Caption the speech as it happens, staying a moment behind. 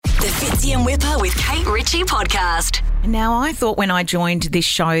Fitzy and Whipper with Kate Ritchie podcast. Now, I thought when I joined this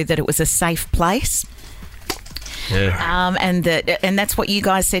show that it was a safe place. Yeah. And that's what you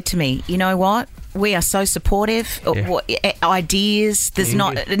guys said to me. You know what? We are so supportive. Ideas. There's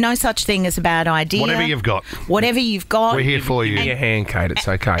no such thing as a bad idea. Whatever you've got. Whatever you've got. We're here for you. Give me your hand, Kate. It's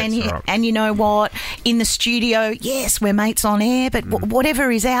okay. It's all right. And you know what? In the studio, yes, we're mates on air, but whatever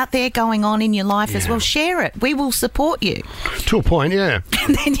is out there going on in your life as well, share it. We will support you. To a point, yeah.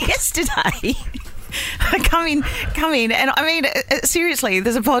 And then yesterday, I come in, and I mean, seriously,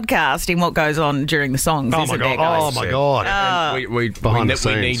 there's a podcast in what goes on during the songs. Oh, isn't my there, God. guys? Oh, my God. And we Behind the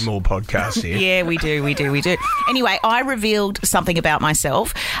we need scenes. more podcasts here. Yeah, we do. Anyway, I revealed something about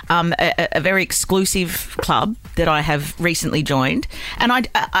myself, a very exclusive club that I have recently joined, and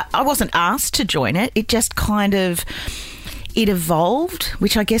I wasn't asked to join it. It just kind of... It evolved,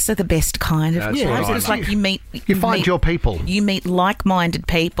 which I guess are the best kind of That's clubs. what I It's like. like You find your people. You meet like-minded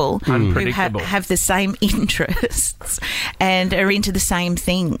people who Unpredictable. have the same interests and are into the same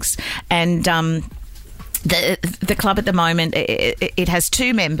things. And the club at the moment, it has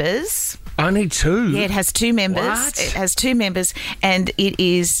 2 members. Only 2? Yeah, it has 2 members. What? It has 2 members, and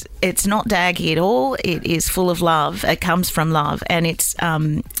it's not daggy at all. It is full of love. It comes from love, and it's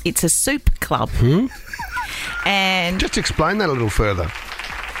a soup club. And Just explain that a little further.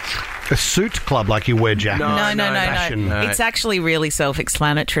 A suit club, like you wear jackets. No. It's actually really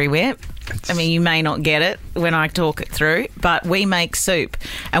self-explanatory, Whip. I mean, you may not get it when I talk it through, but we make soup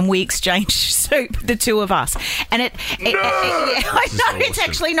and we exchange soup, the 2 of us. And I know it's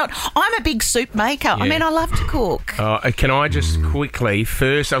actually not. I'm a big soup maker. I mean, I love to cook. Can I just quickly,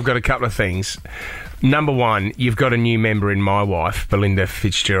 first I've got a couple of things. Number 1, you've got a new member in my wife, Belinda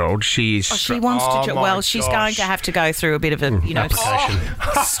Fitzgerald. She is... She wants to... Well, she's going to have to go through a bit of a,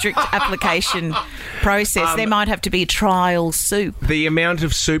 strict application process. There might have to be a trial soup. The amount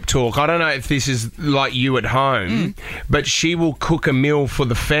of soup talk, I don't know if this is like you at home, but she will cook a meal for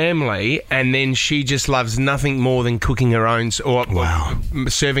the family and then she just loves nothing more than cooking her own or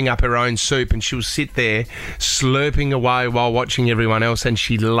serving up her own soup, and she'll sit there slurping away while watching everyone else, and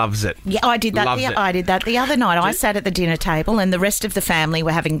she loves it. Yeah, I did that. Loves it. I did that the other night. I sat at the dinner table and the rest of the family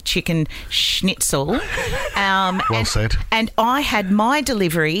were having chicken schnitzel. Well said. And I had my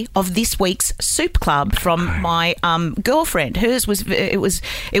delivery of this week's soup club from my girlfriend. Hers was it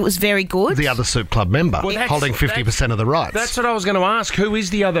was very good. The other soup club member, holding 50% of the rights. That's what I was going to ask. Who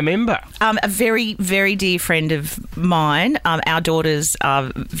is the other member? A very, very dear friend of mine. Our daughters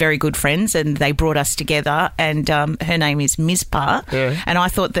are very good friends and they brought us together, and her name is Mizpah. Yeah. And I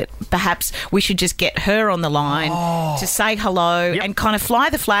thought that perhaps we should just get her on the line to say hello and kind of fly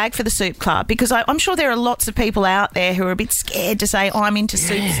the flag for the soup club, because I'm sure there are lots of people out there who are a bit scared to say, I'm into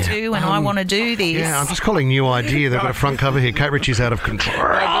soups too and I want to do this. Yeah, I'm just calling new idea. They've got a front cover here. Kate Ritchie's out of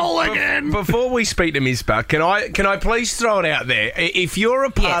control again. Before we speak to Mizpah, can I please throw it out there? If you're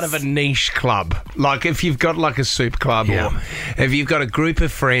a part of a niche club, like if you've got like a soup club or if you've got a group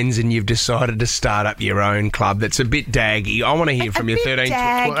of friends and you've decided to start up your own club that's a bit daggy, I want to hear from you. 13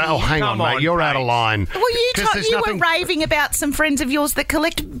 daggy. Oh, hang on, mate. You're out of line. Well, you were raving about some friends of yours that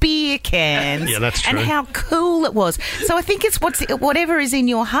collect beer cans. Yeah, that's true. And how cool it was. So I think it's whatever is in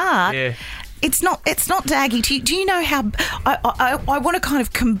your heart. Yeah. It's not daggy. Do you know how I want to kind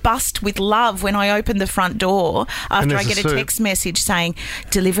of combust with love when I open the front door after I get a text message saying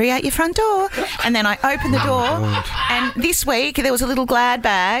delivery out your front door, and then I open the door and this week there was a little Glad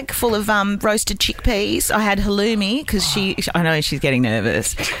bag full of roasted chickpeas. I had halloumi because I know she's getting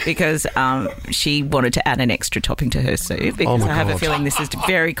nervous because she wanted to add an extra topping to her soup because I have a feeling this is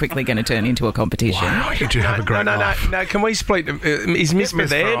very quickly going to turn into a competition. Wow, you do have a great life. No, can we split? Is Mizpah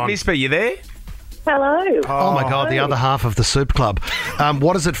there? Mizpah, you there? Hello. Oh, my God, the other half of the soup club.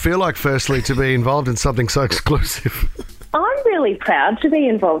 What does it feel like, firstly, to be involved in something so exclusive? I'm really proud to be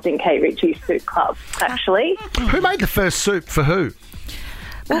involved in Kate Ritchie's Soup Club, actually. Who made the first soup for who?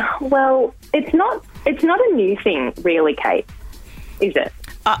 Well, it's not a new thing, really, Kate, is it?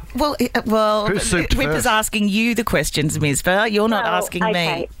 Well, Who souped Whip is first? asking you the questions, Mizpah. You're not asking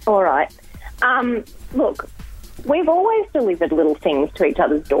okay. me. All right. Look, we've always delivered little things to each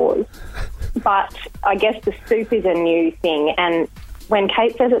other's doors, but I guess the soup is a new thing. And when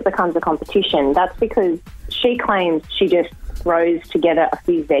Kate says it becomes a competition, that's because she claims she just throws together a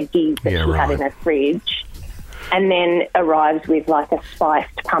few veggies that she had in her fridge and then arrives with like a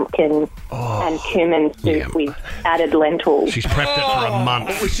spiced pumpkin and cumin soup with added lentils. She's prepped it for a month.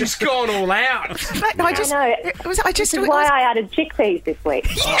 It's just gone all out. But no, I just, know. this is why I added chickpeas this week.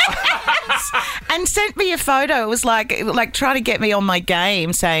 and sent me a photo. It was like trying to get me on my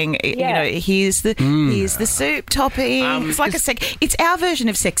game, saying, you know, here's the soup topping. It's like it's our version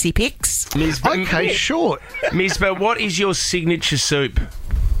of sexy pics. Okay, sure. Miss, but what is your signature soup?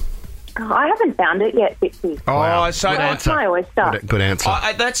 I haven't found it yet, Fitzy. So that's my oyster. Good answer.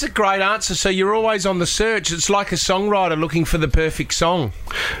 That's a great answer. So you're always on the search. It's like a songwriter looking for the perfect song.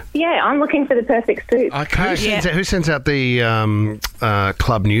 Yeah, I'm looking for the perfect soup. Okay. Who sends out the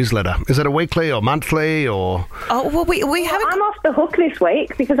club newsletter? Is it a weekly or monthly or? Oh well, we haven't. I'm off the hook this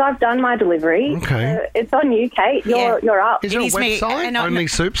week because I've done my delivery. Okay. So it's on you, Kate. You're up. Is there a website?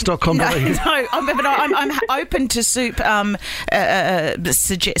 Onlysoups.com.au? I'm open to soup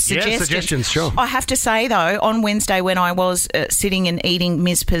suggestions. Sure. I have to say though, on Wednesday when I was sitting and eating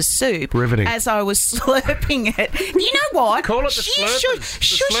Mizpa's soup, riveting. As I was slurping it, you know what? Call it the slurpers.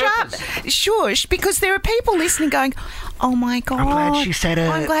 Shush up, shush, because there are people listening going, oh my God, I'm glad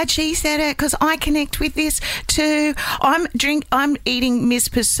she said it because I connect with this too. I'm eating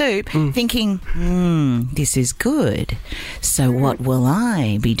Mizpa's soup thinking, this is good. So what will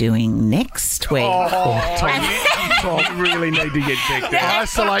I be doing next week? Tom, you really need to get checked out.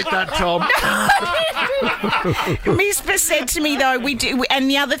 Isolate that, Tom. Mizpa said to me though, we do, and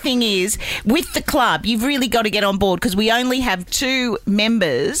the other thing is with the club, you've really got to get on board because we only have 2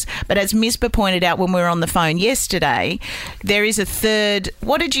 members. But as Mizpa pointed out when we were on the phone yesterday, there is a third.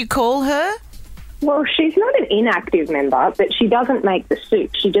 What did you call her? Well, she's not an inactive member, but she doesn't make the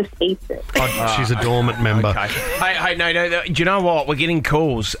soup. She just eats it. She's a dormant member. Okay. Hey, no. Do you know what? We're getting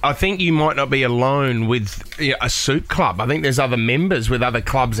calls. I think you might not be alone with a soup club. I think there's other members with other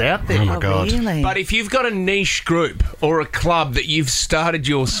clubs out there. Oh, my God. Really? But if you've got a niche group or a club that you've started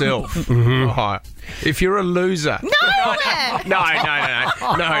yourself, if you're a loser... No, not at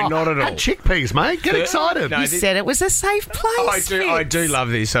all. Chickpeas, mate. Get excited. You said it was a safe place. I do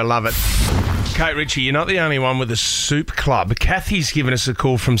love this. I love it. Kate Ritchie, you're not the only one with a soup club. Kathy's given us a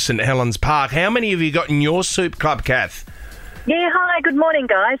call from St Helens Park. How many have you got in your soup club, Kath? Yeah, hi, good morning,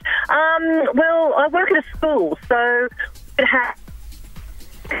 guys. Well, I work at a school, so it has...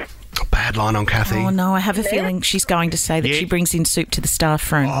 Bad line on Kathy. Oh, no, I have a feeling she's going to say that she brings in soup to the staff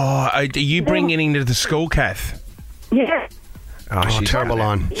room. Oh, are you bringing it into the school, Kath? Yeah. Oh, she's terrible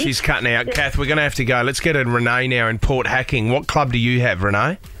line. She's cutting out. Kath, we're going to have to go. Let's get to Renee now in Port Hacking. What club do you have,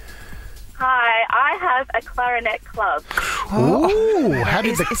 Renee? Hi, I have a clarinet club. Ooh, how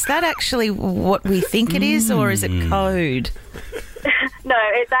did Is that actually what we think it is, or is it code? No,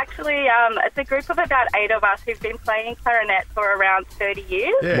 it's actually it's a group of about 8 of us who've been playing clarinet for around 30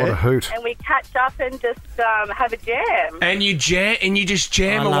 years. What a hoot. And we catch up and just have a jam. And you just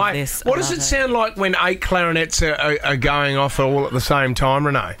jam I love away. this. What I does love it it. sound like when 8 clarinets are going off all at the same time,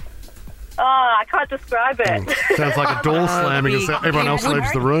 Renee? Oh, I can't describe it. Sounds like a door slamming as everyone else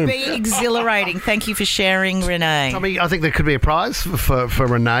leaves the room. Be exhilarating. Thank you for sharing, Renee. Tommy, I think there could be a prize for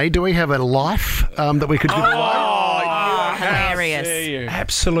Renee. Do we have a life that we could give away? Hilarious.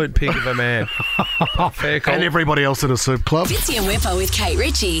 Absolute pig of a man. Fair call. And everybody else in a soup club. Fitzy and Whipper with Kate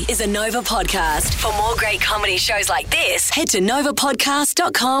Ritchie is a Nova podcast. For more great comedy shows like this, head to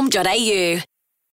novapodcast.com.au.